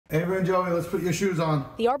Ava and Joey, let's put your shoes on.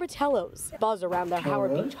 The Arbitellos buzz around their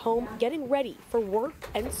Howard Beach home, getting ready for work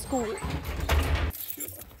and school.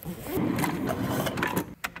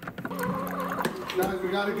 Guys, we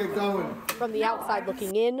gotta get going. From the outside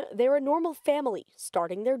looking in, they're a normal family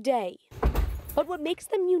starting their day. But what makes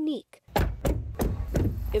them unique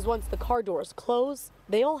is once the car doors close,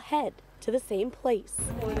 they all head to the same place,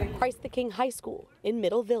 Christ the King High School in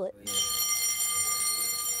Middle Village.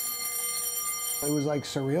 It was like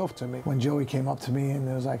surreal to me when Joey came up to me and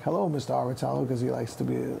it was like, "Hello, Mr. Arbitello," because he likes to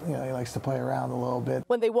be, he likes to play around a little bit.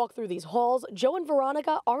 When they walk through these halls, Joe and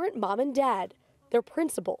Veronica aren't mom and dad. They're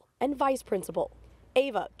principal and vice principal.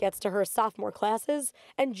 Ava gets to her sophomore classes,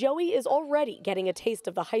 and Joey is already getting a taste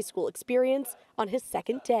of the high school experience on his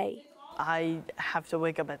second day. I have to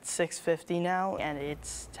wake up at 6:50 now, and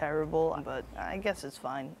it's terrible, but I guess it's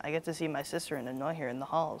fine. I get to see my sister and annoy her in the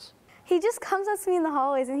halls. He just comes up to me in the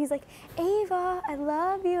hallways and he's like, "Ava, I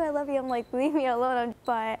love you, I love you." I'm like, "Leave me alone."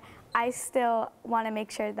 But I still want to make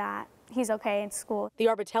sure that he's okay in school. The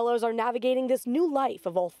Arbitellos are navigating this new life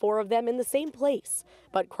of all four of them in the same place.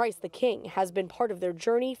 But Christ the King has been part of their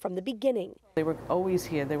journey from the beginning. They were always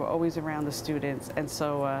here. They were always around the students. And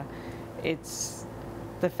so it's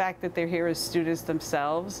the fact that they're here as students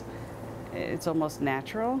themselves, it's almost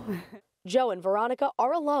natural. Joe and Veronica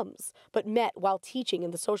are alums, but met while teaching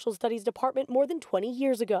in the social studies department more than 20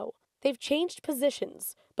 years ago. They've changed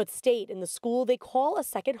positions, but stayed in the school they call a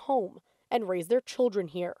second home and raised their children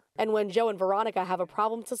here. And when Joe and Veronica have a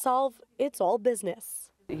problem to solve, it's all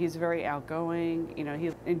business. He's very outgoing.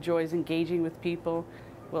 He enjoys engaging with people.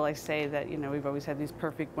 Will I say that, we've always had these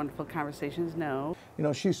perfect, wonderful conversations? No.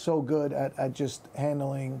 She's so good at just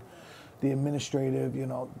handling the administrative,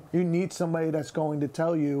 You need somebody that's going to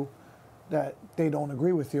tell you that they don't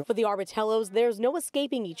agree with you. For the Arbitellos, there's no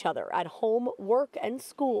escaping each other at home, work, and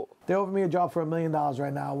school. They offered me a job for $1 million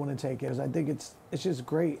right now. I wouldn't take it. I think it's just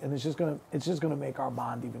great, and it's just gonna make our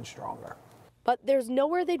bond even stronger. But there's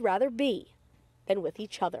nowhere they'd rather be than with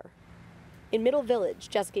each other. In Middle Village,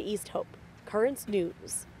 Jessica Easthope, Currents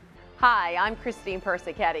News. Hi, I'm Christine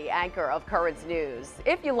Persichetti, anchor of Currents News.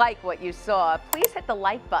 If you like what you saw, please hit the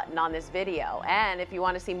like button on this video. And if you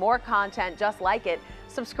want to see more content just like it,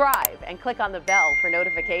 subscribe and click on the bell for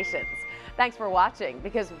notifications. Thanks for watching,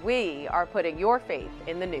 because we are putting your faith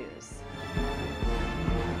in the news.